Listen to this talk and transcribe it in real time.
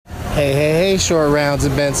Hey, short rounds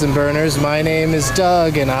of Benson burners. My name is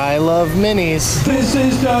Doug, and I love minis. This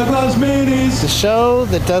is Doug Loves Minis. The show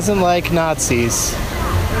that doesn't like Nazis.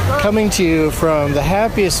 Coming to you from the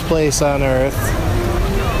happiest place on earth,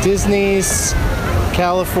 Disney's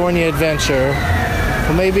California Adventure.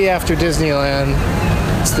 Well, maybe after Disneyland,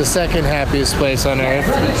 it's the second happiest place on earth.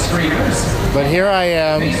 But here I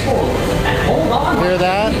am. Hear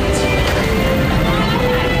that?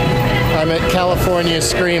 I'm at California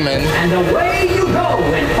Screamin'. And away you go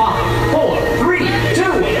in 5, 4, 3, 2,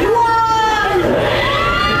 1!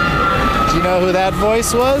 Do you know who that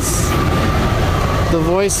voice was? The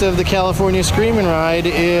voice of the California Screamin' ride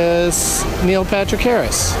is Neil Patrick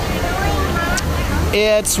Harris.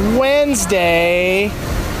 It's Wednesday,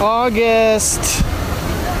 August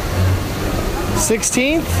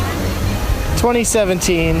 16th,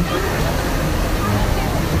 2017.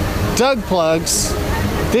 Doug Plugs.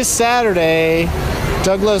 This Saturday,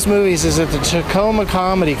 Doug Loves Movies is at the Tacoma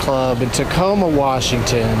Comedy Club in Tacoma,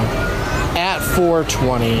 Washington at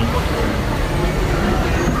 4:20.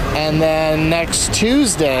 And then next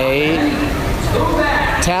Tuesday,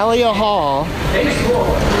 Thalia Hall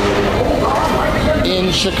in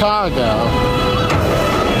Chicago.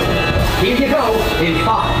 Here you go in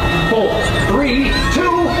 5, 4, 3,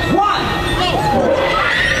 2, 1!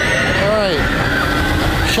 All right.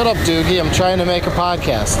 Shut up, Doogie. I'm trying to make a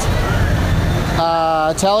podcast.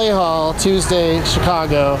 Thalia Hall, Tuesday,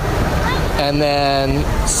 Chicago. And then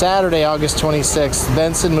Saturday, August 26th,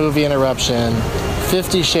 Benson Movie Interruption,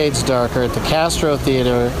 50 Shades Darker at the Castro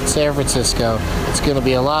Theater, San Francisco. It's going to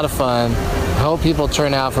be a lot of fun. I hope people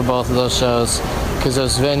turn out for both of those shows because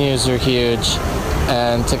those venues are huge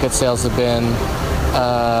and ticket sales have been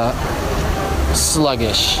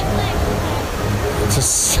sluggish, to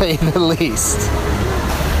say the least.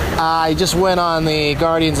 I just went on the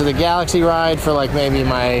Guardians of the Galaxy ride for like maybe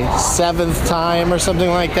my 7th time or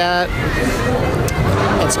something like that.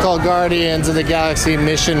 It's called Guardians of the Galaxy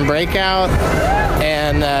Mission Breakout.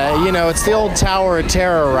 And, it's the old Tower of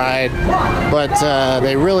Terror ride, but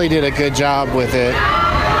they really did a good job with it,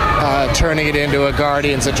 turning it into a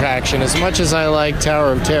Guardians attraction. As much as I like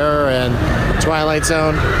Tower of Terror and Twilight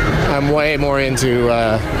Zone, I'm way more into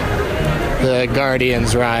the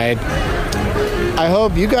Guardians ride. I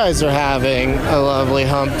hope you guys are having a lovely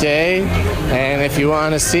hump day, and if you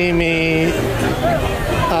want to see me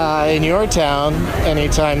in your town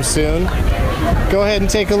anytime soon, go ahead and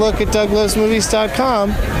take a look at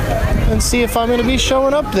douglovesmovies.com and see if I'm going to be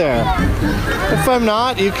showing up there. If I'm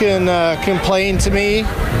not, you can complain to me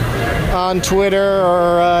on Twitter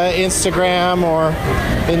or Instagram or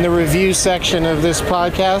in the review section of this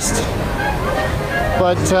podcast.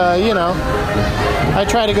 But, I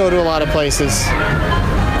try to go to a lot of places,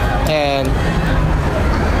 and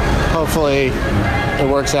hopefully it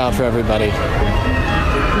works out for everybody.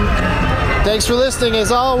 Thanks for listening. As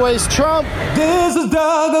always, Trump. This is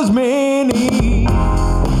Doug Loves Minis.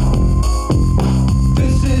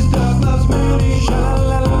 This is Doug Loves Minis.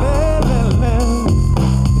 Sha-la-la-la-la-la.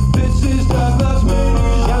 This is Doug Loves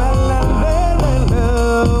Minis.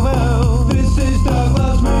 Sha-la-la-la-la-la. This is Doug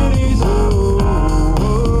Loves Minis.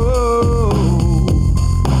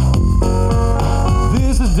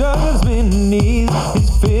 Doug Loves Minis, his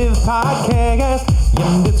 5th podcast,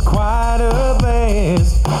 and it's quite a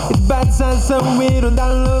blast. It's bite-sized, so we don't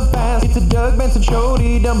download fast. It's a Doug Benson show,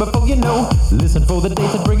 done before you know. Listen for the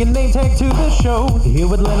dates and bring a name tag to the show. Here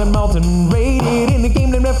with Leonard Maltin, rated in the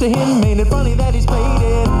game named after him. Made it funny that he's played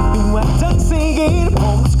it. Do I Doug singing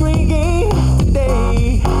on the screen game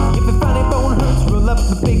today? If the funny bone hurts, roll up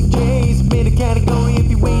the big J's. Made a category if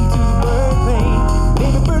you wait to the bird thing.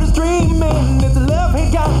 Baby bird is dreaming, it's a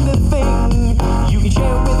love-hate kind of thing. You can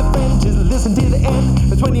share it with a friend, just listen to the end.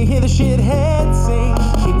 That's when you hear the shithead sing.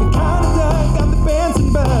 Keep the kind of Doug, I'm the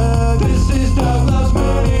Benson bud.